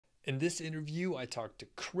In this interview, I talked to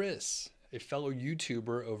Chris, a fellow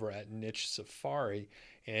YouTuber over at Niche Safari.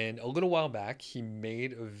 And a little while back, he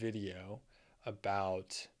made a video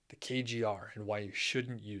about the KGR and why you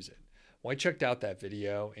shouldn't use it. Well, I checked out that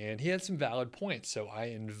video and he had some valid points. So I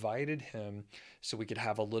invited him so we could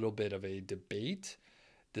have a little bit of a debate.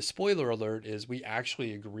 The spoiler alert is we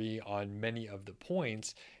actually agree on many of the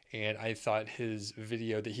points. And I thought his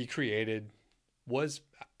video that he created was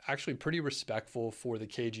actually pretty respectful for the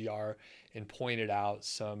KGR and pointed out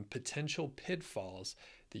some potential pitfalls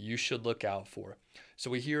that you should look out for. So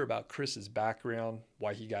we hear about Chris's background,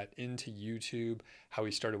 why he got into YouTube, how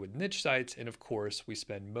he started with niche sites, and of course, we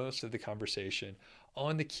spend most of the conversation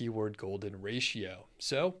on the keyword golden ratio.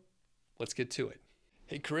 So let's get to it.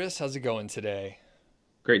 Hey Chris, how's it going today?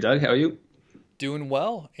 Great, Doug. How are you? Doing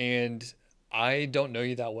well, and I don't know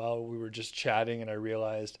you that well. We were just chatting, and I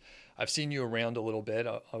realized I've seen you around a little bit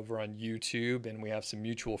over on YouTube, and we have some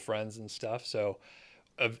mutual friends and stuff. So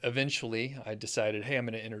eventually, I decided, hey, I'm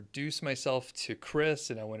going to introduce myself to Chris,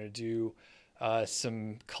 and I want to do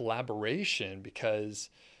some collaboration because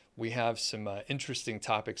we have some interesting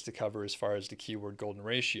topics to cover as far as the keyword golden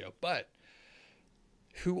ratio. But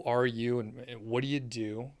who are you, and what do you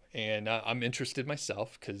do? And I'm interested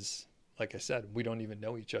myself because, like I said, we don't even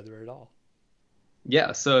know each other at all.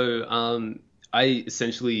 Yeah, so I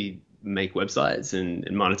essentially make websites and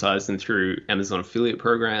monetize them through Amazon affiliate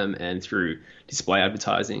program and through display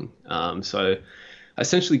advertising. So I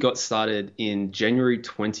essentially got started in January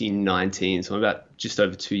 2019, so I'm about just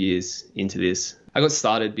over 2 years into this. I got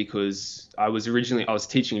started because I was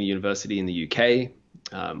teaching at a university in the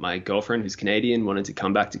UK. My girlfriend, who's Canadian, wanted to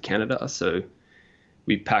come back to Canada, so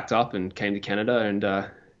we packed up and came to Canada, and I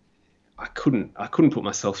couldn't put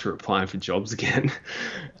myself through applying for jobs again.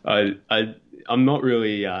 I'm not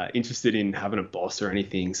really interested in having a boss or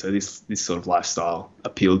anything, so this sort of lifestyle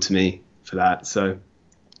appealed to me for that. So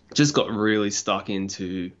just got really stuck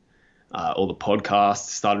into all the podcasts.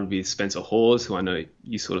 Started with Spencer Hawes, who I know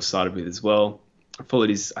you sort of started with as well. I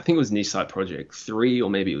followed his, I think it was Niche Site Project 3, or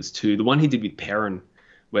maybe it was 2, the one he did with Perrin,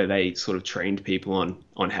 where they sort of trained people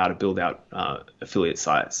on how to build out affiliate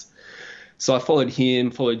sites. So I followed him,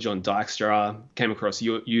 followed John Dykstra, came across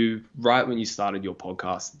you right when you started your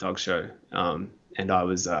podcast, Doug Show, and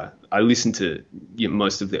I listened to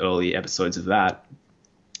most of the early episodes of that,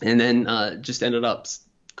 and then just ended up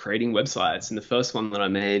creating websites. And the first one that I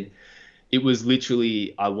made, it was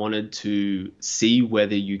literally, I wanted to see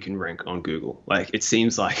whether you can rank on Google. Like, it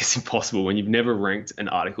seems like it's impossible when you've never ranked an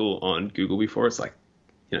article on Google before. It's like,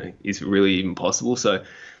 is it really even possible? So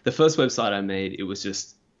the first website I made, it was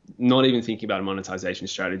just not even thinking about a monetization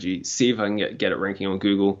strategy, see if I can get it ranking on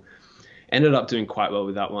Google. Ended up doing quite well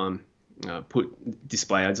with that one. Put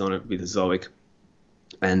display ads on it with Zoic.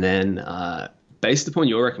 And then based upon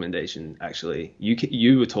your recommendation, actually,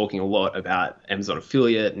 you were talking a lot about Amazon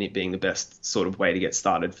affiliate and it being the best sort of way to get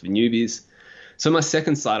started for newbies. So my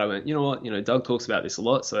second site, I went, you know what, Doug talks about this a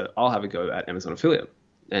lot, so I'll have a go at Amazon affiliate.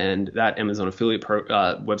 And that Amazon affiliate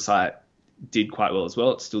website did quite well as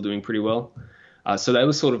well. It's still doing pretty well. So they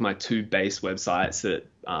were sort of my two base websites that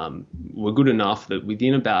were good enough that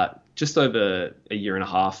within about just over a year and a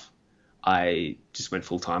half, I just went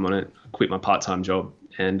full time on it, quit my part-time job,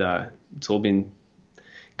 and it's all been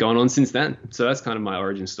going on since then. So that's kind of my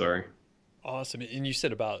origin story. Awesome. And you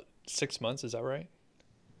said about 6 months, is that right?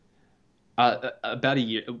 About a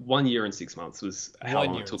year, 1 year and 6 months was how One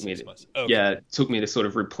long year it and took me six to, months. Okay. yeah, it took me to sort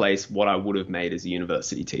of replace what I would have made as a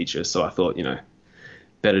university teacher. So I thought,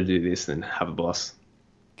 better do this than have a boss.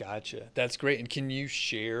 Gotcha. That's great. And can you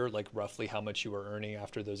share like roughly how much you were earning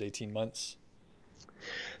after those 18 months?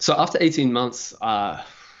 So after 18 months,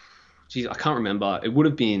 geez, I can't remember. It would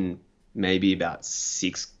have been maybe about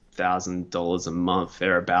 $6,000 a month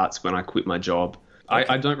thereabouts when I quit my job. I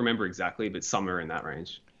Okay. don't remember exactly, but somewhere in that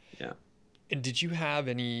range. Yeah. And did you have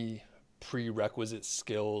any prerequisite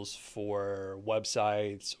skills for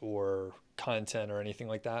websites or content or anything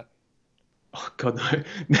like that? Oh God,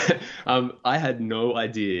 no. I had no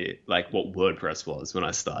idea like what WordPress was when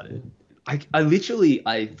I started. I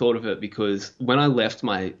thought of it because when I left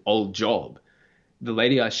my old job, the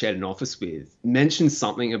lady I shared an office with mentioned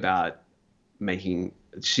something about making,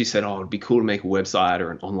 she said, oh, it'd be cool to make a website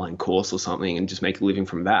or an online course or something and just make a living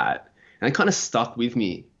from that. And it kind of stuck with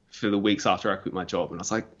me for the weeks after I quit my job. And I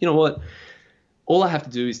was like, you know what? All I have to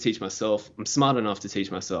do is teach myself. I'm smart enough to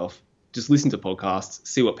teach myself. Just listen to podcasts,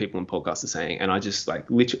 see what people in podcasts are saying. And I just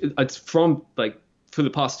like literally, it's from like for the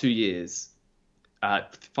past 2 years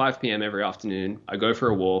at 5 p.m. every afternoon, I go for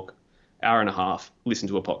a walk, hour and a half, listen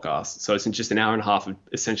to a podcast. So it's just an hour and a half of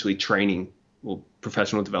essentially training or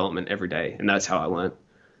professional development every day. And that's how I learn.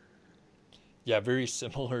 Yeah, very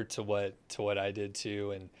similar to what I did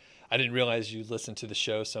too. And I didn't realize you listened to the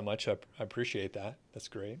show so much. I appreciate that. That's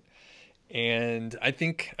great. And I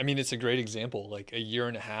think, I mean, it's a great example. Like a year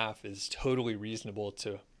and a half is totally reasonable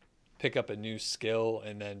to pick up a new skill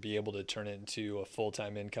and then be able to turn it into a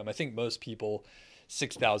full-time income. I think most people,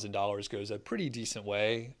 $6,000 goes a pretty decent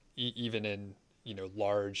way, even in,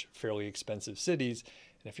 large, fairly expensive cities.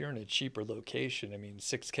 And if you're in a cheaper location, I mean,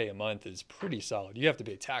 6K a month is pretty solid. You have to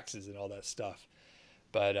pay taxes and all that stuff,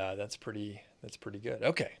 but that's pretty good.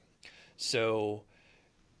 Okay, so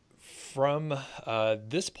from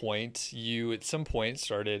this point, you at some point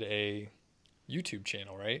started a YouTube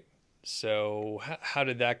channel, right? So how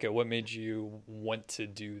did that go? What made you want to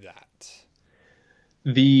do that?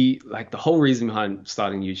 The whole reason behind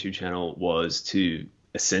starting a YouTube channel was to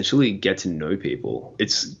essentially get to know people.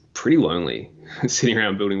 It's pretty lonely sitting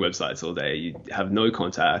around building websites all day. You have no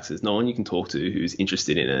contacts. There's no one you can talk to who's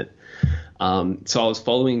interested in it. So I was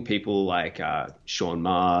following people like Sean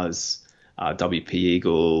Mars, WP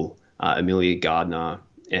Eagle, Amelia Gardner,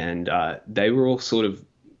 and they were all sort of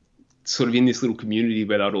in this little community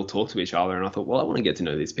where they'd all talk to each other. And I thought, well, I want to get to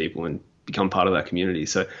know these people and become part of that community.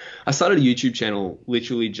 So I started a YouTube channel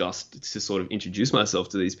literally just to sort of introduce myself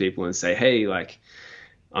to these people and say, hey, like,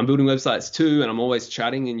 I'm building websites too, and I'm always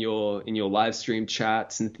chatting in your live stream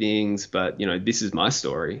chats and things, but this is my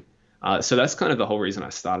story. So that's kind of the whole reason I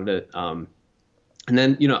started it. And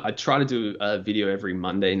then I try to do a video every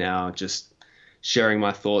Monday now, just sharing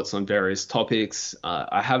my thoughts on various topics.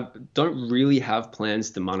 I don't really have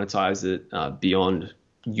plans to monetize it beyond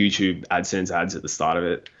YouTube AdSense ads at the start of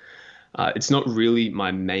it. It's not really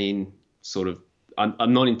my main sort of.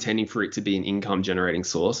 I'm not intending for it to be an income generating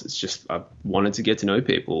source. It's just I wanted to get to know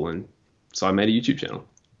people, and so I made a YouTube channel.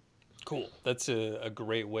 Cool. That's a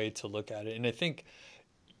great way to look at it. And I think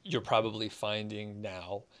you're probably finding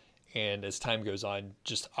now, and as time goes on,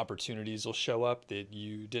 just opportunities will show up that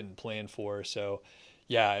you didn't plan for. So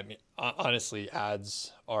yeah, I mean, honestly,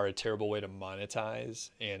 ads are a terrible way to monetize,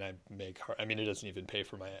 and I mean, it doesn't even pay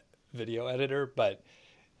for my video editor, but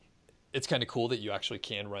it's kind of cool that you actually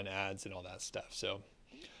can run ads and all that stuff. So,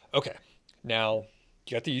 okay, now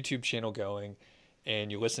you got the YouTube channel going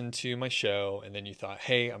and you listened to my show and then you thought,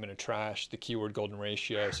 hey, I'm going to trash the keyword golden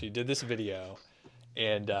ratio. So you did this video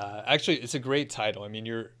and actually it's a great title. I mean,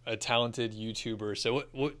 you're a talented YouTuber. So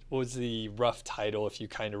what was the rough title if you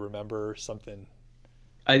kind of remember something?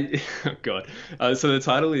 Oh God. So the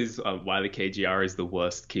title is Why the KGR is the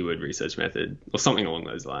Worst Keyword Research Method, or something along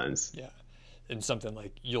those lines. Yeah. And something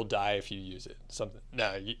like you'll die if you use it. Something.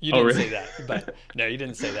 No, you Oh, didn't really? say that. But no, you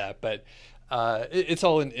didn't say that. But it's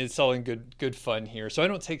all in good fun here. So I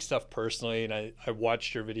don't take stuff personally, and I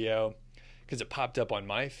watched your video because it popped up on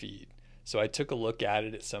my feed. So I took a look at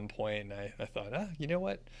it at some point, and I thought, you know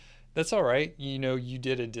what, that's all right. You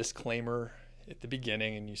did a disclaimer at the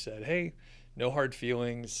beginning, and you said, hey, no hard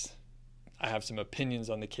feelings. I have some opinions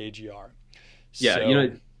on the KGR. Yeah,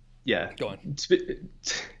 So yeah. go on.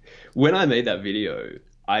 When I made that video,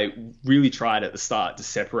 I really tried at the start to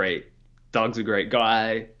separate Doug's a great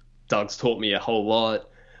guy. Doug's taught me a whole lot.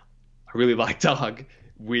 I really like Doug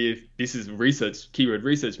with this is keyword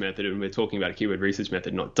research method, and we're talking about a keyword research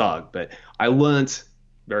method, not Doug. But I learned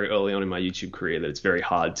very early on in my YouTube career that it's very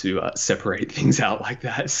hard to separate things out like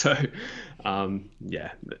that. So,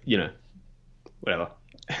 yeah, whatever.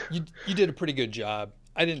 You did a pretty good job.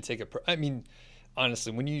 I didn't take I mean,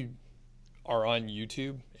 honestly, when you are on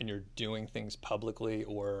YouTube and you're doing things publicly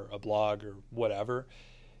or a blog or whatever,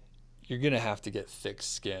 you're going to have to get thick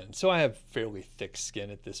skin. So I have fairly thick skin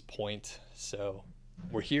at this point. So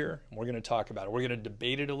we're here and we're going to talk about it. We're going to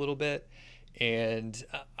debate it a little bit. And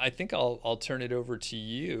I think I'll turn it over to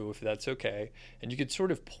you if that's okay. And you could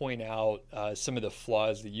sort of point out some of the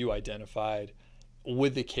flaws that you identified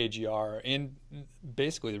with the KGR and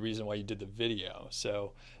basically the reason why you did the video.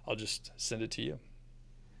 So I'll just send it to you.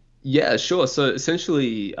 Yeah, sure. So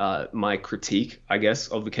essentially, my critique, I guess,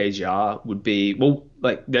 of the KGR would be, well,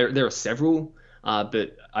 like there are several,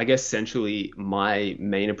 but I guess essentially my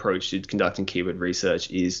main approach to conducting keyword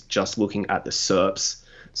research is just looking at the SERPs,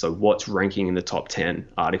 so what's ranking in the top 10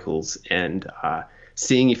 articles, and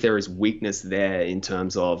seeing if there is weakness there in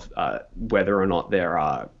terms of whether or not there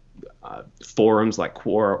are forums like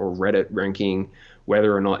Quora or Reddit ranking,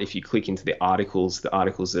 whether or not if you click into the articles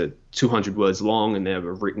are 200 words long and they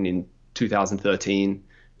were written in 2013.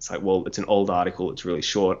 It's like, well, it's an old article. It's really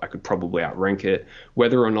short. I could probably outrank it.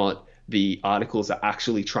 Whether or not the articles are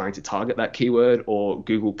actually trying to target that keyword, or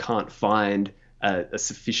Google can't find a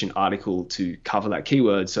sufficient article to cover that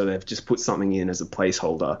keyword, so they've just put something in as a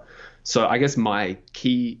placeholder. So I guess my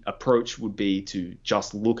key approach would be to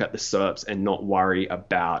just look at the SERPs and not worry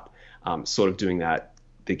about sort of doing the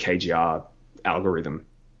KGR algorithm.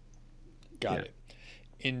 Got Yeah. it.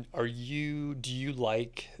 And do you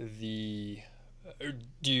like or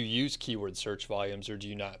do you use keyword search volumes or do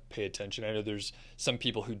you not pay attention? I know there's some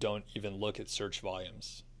people who don't even look at search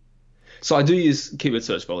volumes. So I do use keyword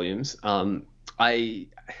search volumes. I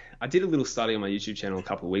did a little study on my YouTube channel a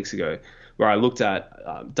couple of weeks ago where I looked at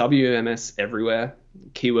WMS everywhere,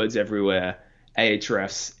 keywords everywhere,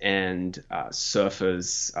 Ahrefs, and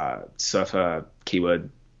Surfer keyword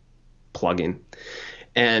plugin.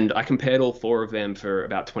 And I compared all four of them for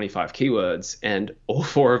about 25 keywords, and all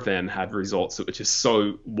four of them had results that were just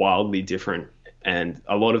so wildly different. And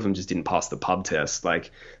a lot of them just didn't pass the pub test,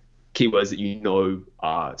 like keywords that you know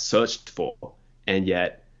are searched for, and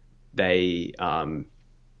yet they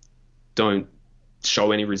don't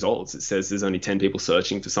show any results. It says there's only 10 people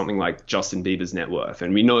searching for something like Justin Bieber's net worth.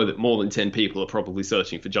 And we know that more than 10 people are probably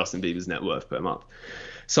searching for Justin Bieber's net worth per month.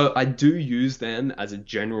 So I do use them as a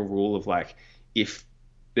general rule of like, if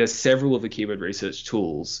there's several of the keyword research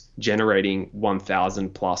tools generating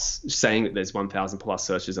 1,000 plus, saying that there's 1,000 plus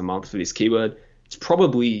searches a month for this keyword, it's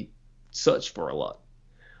probably searched for a lot.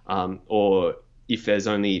 Or if there's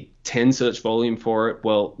only 10 search volume for it,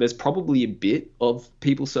 well, there's probably a bit of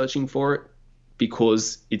people searching for it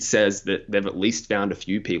because it says that they've at least found a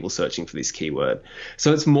few people searching for this keyword.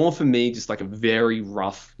 So it's more for me just like a very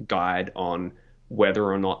rough guide on whether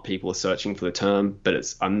or not people are searching for the term,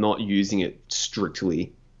 but I'm not using it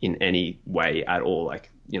strictly in any way at all. Like,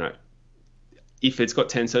 if it's got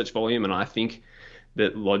 10 search volume and I think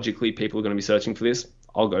that logically people are going to be searching for this,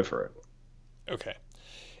 I'll go for it. Okay.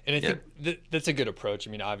 And I think that's a good approach.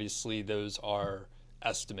 I mean, obviously, those are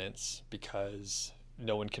estimates because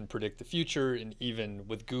no one can predict the future. And even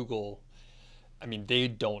with Google, I mean, they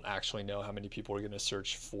don't actually know how many people are going to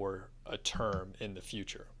search for a term in the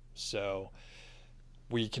future. So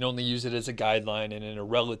we can only use it as a guideline, and in a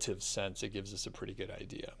relative sense, it gives us a pretty good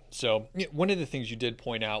idea. So one of the things you did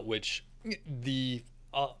point out, which and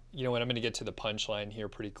I'm going to get to the punchline here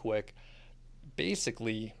pretty quick.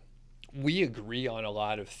 Basically, we agree on a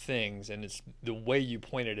lot of things, and it's the way you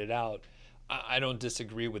pointed it out. I don't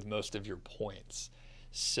disagree with most of your points,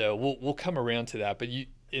 so we'll come around to that. But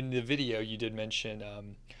in the video you did mention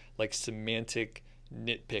like semantic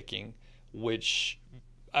nitpicking, which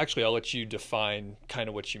actually I'll let you define kind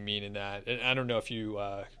of what you mean in that. And I don't know if you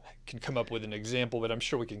can come up with an example, but I'm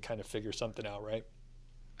sure we can kind of figure something out, right?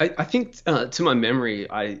 I think to my memory,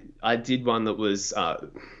 I did one that was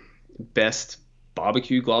best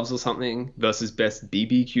barbecue gloves or something versus best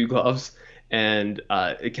BBQ gloves, and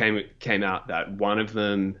it came out that one of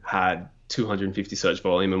them had 250 search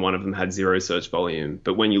volume and one of them had 0 search volume.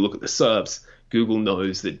 But when you look at the SERPs, Google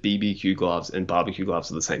knows that BBQ gloves and barbecue gloves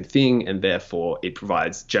are the same thing, and therefore it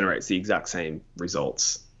generates the exact same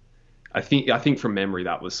results. I think from memory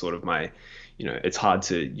that was sort of my, it's hard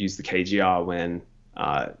to use the KGR when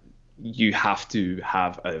you have to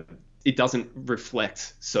have it doesn't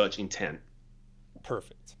reflect search intent.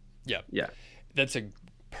 Perfect. Yeah. Yeah. That's a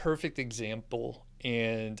perfect example.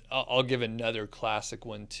 And I'll give another classic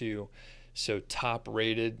one too. So top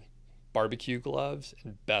rated barbecue gloves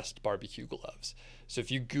and best barbecue gloves. So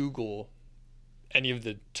if you Google any of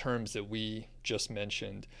the terms that we just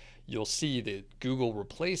mentioned, you'll see that Google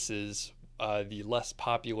replaces the less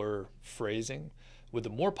popular phrasing with the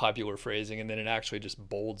more popular phrasing, and then it actually just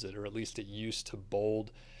bolds it, or at least it used to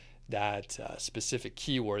bold that specific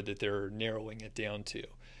keyword that they're narrowing it down to.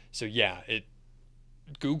 So yeah,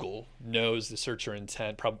 Google knows the searcher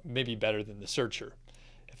intent maybe better than the searcher.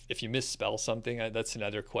 If you misspell something, that's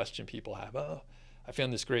another question people have. Oh, I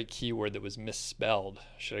found this great keyword that was misspelled.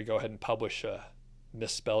 Should I go ahead and publish a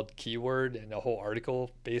misspelled keyword and a whole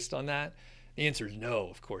article based on that? The answer is no.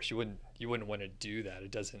 Of course, you wouldn't want to do that.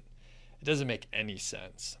 It doesn't make any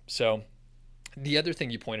sense. So the other thing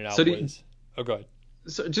you pointed out was, oh, go ahead.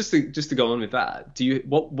 So just to go on with that,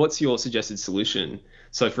 what's your suggested solution?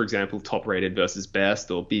 So for example, top rated versus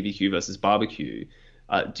best, or BBQ versus barbecue.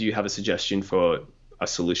 Do you have a suggestion for a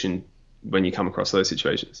solution when you come across those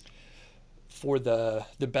situations? For the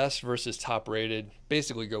best versus top rated,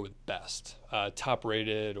 basically go with best. Top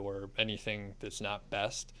rated or anything that's not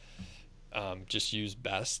best, just use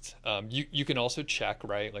best. You can also check,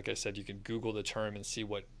 right? Like I said, you can Google the term and see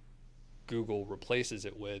what Google replaces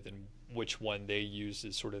it with and which one they use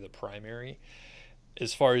as sort of the primary.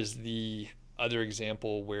 As far as the other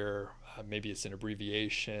example where maybe it's an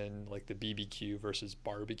abbreviation like the BBQ versus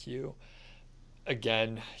barbecue,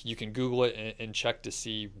 again, you can Google it and check to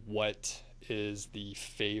see what is the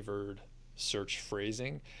favored search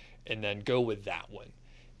phrasing. and then go with that one.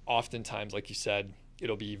 Oftentimes, like you said,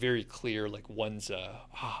 it'll be very clear, like one's a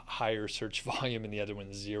higher search volume and the other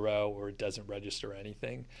one's zero, or it doesn't register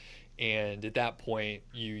anything. And at that point,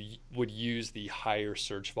 you would use the higher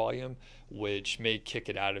search volume, which may kick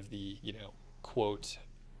it out of the, quote,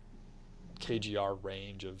 KGR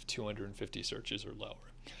range of 250 searches or lower.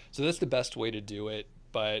 So that's the best way to do it.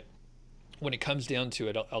 But when it comes down to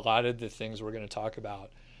it, a lot of the things we're going to talk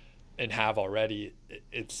about and have already,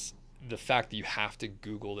 it's the fact that you have to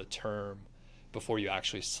Google the term before you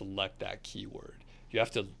actually select that keyword. You have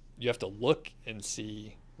to look and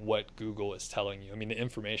see what Google is telling you. I mean, the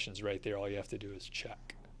information's right there. All you have to do is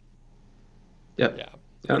check. Yep. Yeah.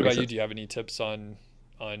 Yeah, What about you? sense. Do you have any tips on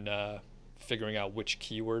figuring out which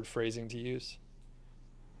keyword phrasing to use?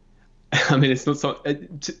 I mean, it's not so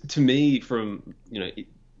to me from,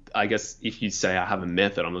 I guess if you say I have a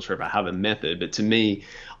method, I'm not sure if I have a method, but to me,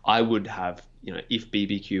 I would have, if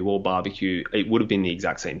BBQ or barbecue, it would have been the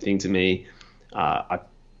exact same thing to me.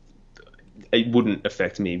 It wouldn't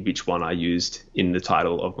affect me which one I used in the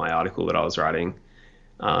title of my article that I was writing.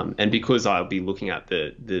 And because I'll be looking at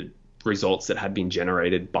the results that had been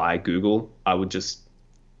generated by Google, I would just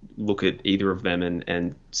look at either of them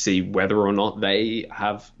and see whether or not they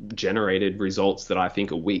have generated results that I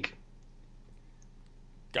think are weak.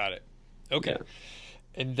 Got it. Okay. Yeah.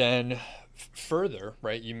 And then further,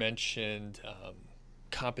 right, you mentioned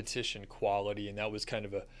competition quality, and that was kind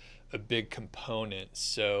of a big component.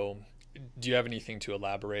 So do you have anything to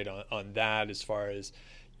elaborate on that as far as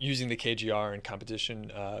using the KGR and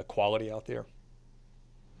competition quality out there?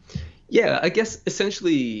 Yeah, I guess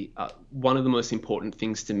essentially one of the most important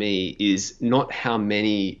things to me is not how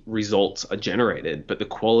many results are generated, but the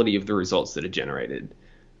quality of the results that are generated.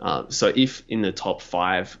 So if in the top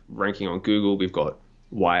 5 ranking on Google, we've got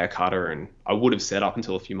Wirecutter, and I would have said up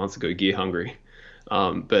until a few months ago, Gear Hungry.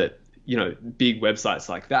 But, big websites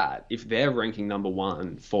like that, if they're ranking number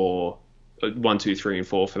 1 for 1, 2, 3, and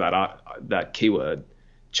 4 for that keyword,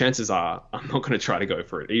 chances are I'm not going to try to go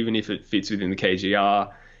for it, even if it fits within the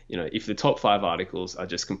KGR. If the top 5 articles are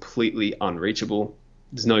just completely unreachable,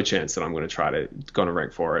 there's no chance that I'm going to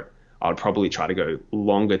rank for it. I would probably try to go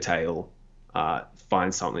longer tail,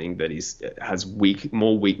 find something that has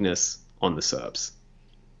more weakness on the SERPs.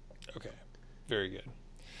 Okay. Very good.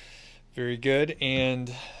 Very good.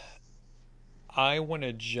 And I want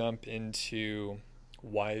to jump into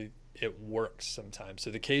why it works sometimes.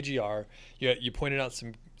 So the KGR, you pointed out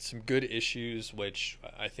some good issues, which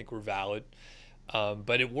I think were valid.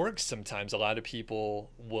 But it works sometimes. A lot of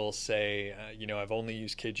people will say, I've only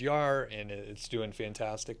used KGR and it's doing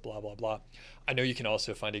fantastic, blah, blah, blah. I know you can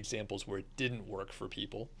also find examples where it didn't work for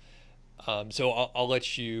people. So I'll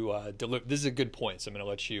let you deliver. This is a good point, so I'm going to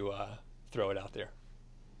let you throw it out there.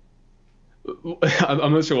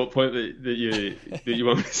 I'm not sure what point that you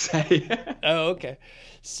want me to say. Oh, okay.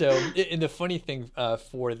 So, and the funny thing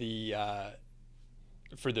for the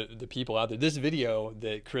people out there, this video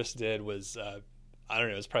that Chris did was I don't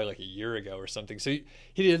know, it was probably like a year ago or something. So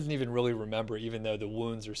he doesn't even really remember, even though the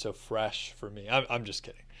wounds are so fresh for me. I'm just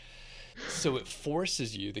kidding. So it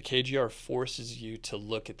forces you, the KGR forces you to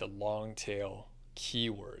look at the long tail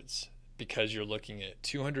keywords because you're looking at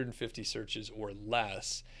 250 searches or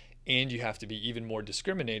less, and you have to be even more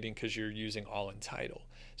discriminating because you're using all in title.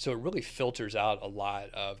 So it really filters out a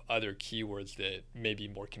lot of other keywords that may be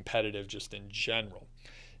more competitive just in general.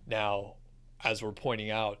 Now, as we're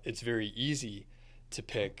pointing out, it's very easy to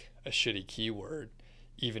pick a shitty keyword.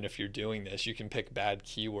 Even if you're doing this, you can pick bad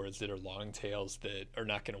keywords that are long tails that are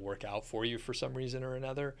not going to work out for you for some reason or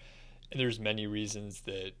another. And there's many reasons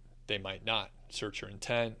that they might not. Searcher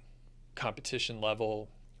intent, competition level,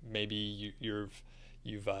 maybe you've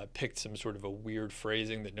picked some sort of a weird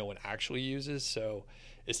phrasing that no one actually uses, so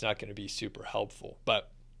it's not going to be super helpful.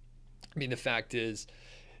 But I mean, the fact is,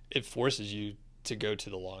 it forces you to go to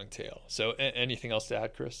the long tail. So anything else to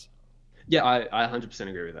add, Chris? Yeah, I 100%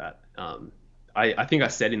 agree with that. I think I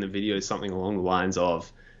said in the video something along the lines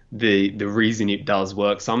of the reason it does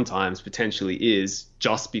work sometimes potentially is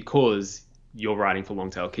just because you're writing for long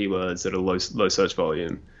tail keywords that are low search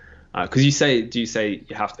volume. Because do you say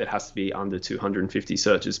it has to be under 250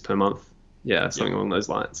 searches per month? Yeah, something along those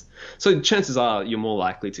lines. So chances are you're more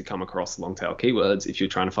likely to come across long tail keywords if you're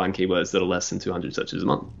trying to find keywords that are less than 200 searches a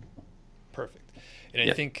month. Perfect. And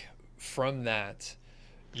I think from that,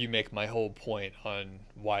 you make my whole point on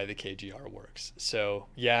why the KGR works. So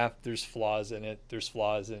yeah, there's flaws in it. There's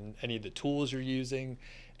flaws in any of the tools you're using,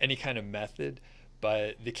 any kind of method,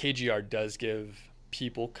 but the KGR does give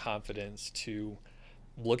people confidence to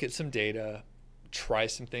look at some data, try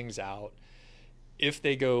some things out. if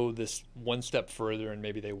they go this one step further and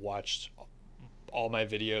maybe they watched all my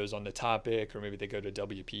videos on the topic, or maybe they go to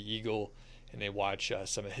WP Eagle and they watch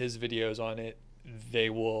some of his videos on it, they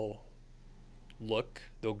will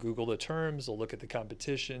they'll Google the terms, they'll look at the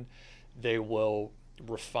competition, they will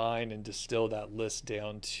refine and distill that list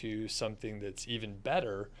down to something that's even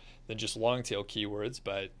better than just long tail keywords,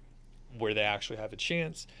 but where they actually have a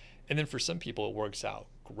chance. And then for some people, it works out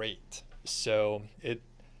great. So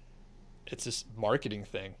it's this marketing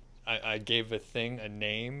thing. I gave a thing a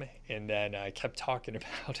name, and then I kept talking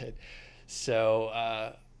about it. So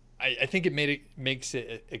I think makes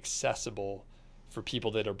it accessible for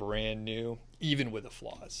people that are brand new, even with the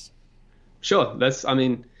flaws. Sure. I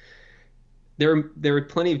mean, there are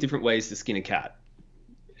plenty of different ways to skin a cat,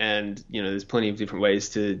 and there's plenty of different ways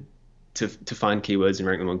to find keywords and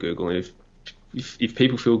rank them on Google. And if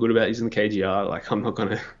people feel good about using the KGR, like I'm not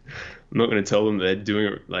gonna tell them they're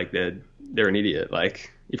doing it like they're an idiot.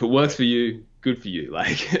 Like if it works for you, good for you.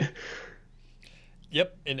 Like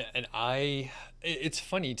Yep. And it's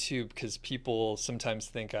funny too, because people sometimes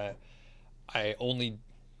think I only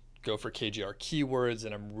go for KGR keywords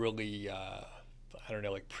and I'm really I don't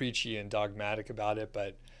know, like preachy and dogmatic about it.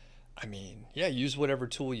 But I mean, yeah, use whatever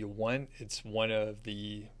tool you want. It's one of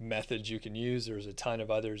the methods you can use. There's a ton of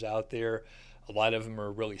others out there. A lot of them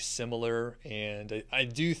are really similar. And I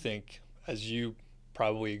do think, as you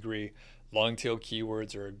probably agree, long tail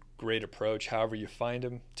keywords are a great approach. However you find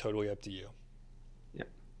them, totally up to you. yeah,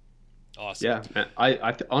 Awesome. yeah.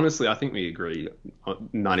 Man, honestly, I think we agree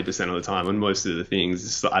 90% of the time on most of the things.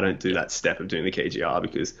 It's just I don't do that step of doing the KGR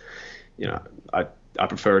because I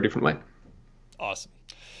prefer a different way. Awesome.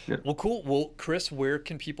 Yeah. Well, cool. Well, Chris, where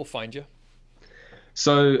can people find you?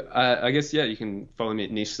 So I guess, yeah, you can follow me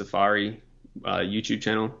at Niche Safari YouTube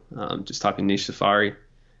channel. Just type in Niche Safari.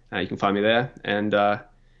 You can find me there. And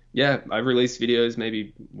yeah, I release videos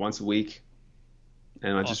maybe once a week,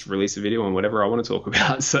 and I just release a video on whatever I want to talk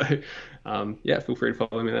about. So yeah, feel free to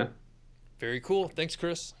follow me there. Very cool. Thanks,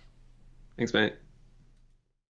 Chris. Thanks, mate.